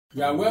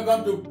You are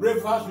welcome to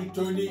Breakfast with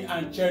Tony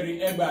and Cherry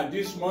Egba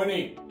this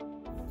morning.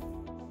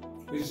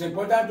 It is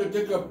important to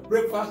take your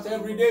breakfast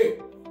every day,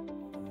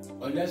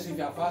 unless if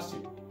you are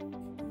fasting.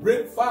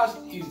 Breakfast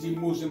is the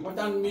most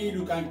important meal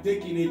you can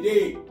take in a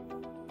day.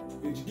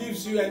 It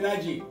gives you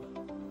energy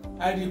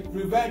and it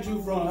prevents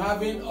you from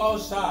having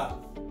ulcers.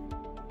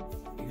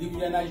 It gives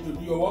you energy to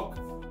do your work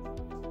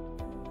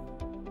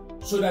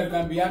so that you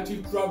can be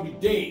active throughout the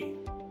day.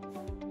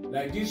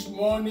 Like this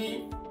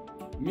morning,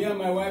 me and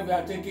my wife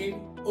are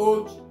taking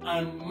oats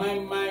and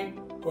mai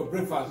for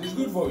breakfast. It's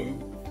good for you.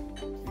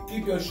 It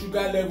keeps your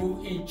sugar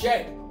level in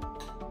check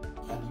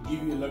and it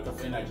gives you a lot of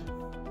energy.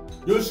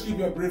 Don't skip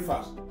your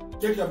breakfast.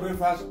 Take your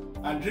breakfast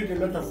and drink a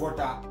lot of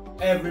water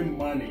every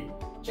morning.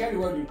 Cherry,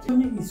 what do you think?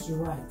 Tony is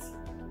right.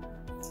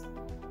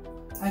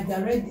 I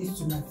direct this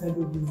to my fellow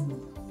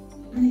women.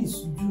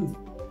 Please do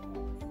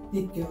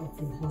take care of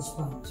your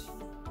husband.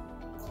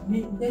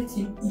 Let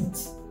him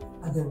eat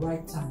at the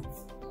right time,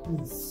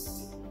 please.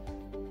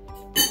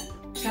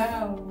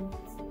 Ciao.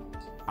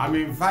 I'm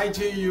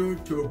inviting you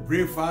to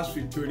Breakfast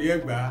with Tony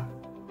Egba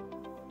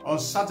on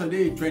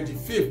Saturday,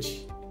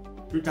 25th,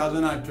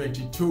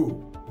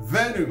 2022.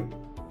 Venue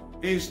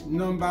is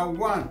number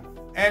 1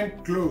 M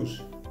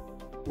Close,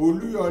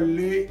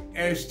 Oluyole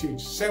Estate,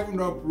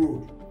 7 Up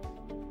Road,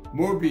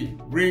 Mobi,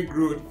 Ring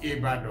Road,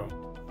 Ibadan.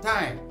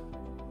 Time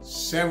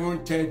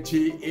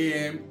 7:30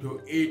 a.m. to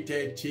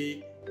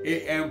 8:30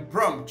 a.m.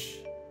 prompt.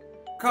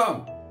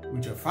 Come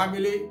with your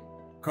family.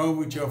 Come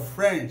with your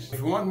friends. If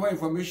you want more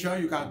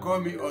information, you can call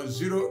me on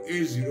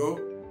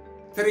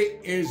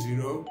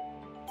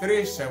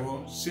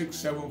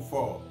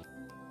 080-380-37674.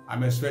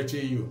 I'm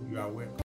expecting you. You are welcome.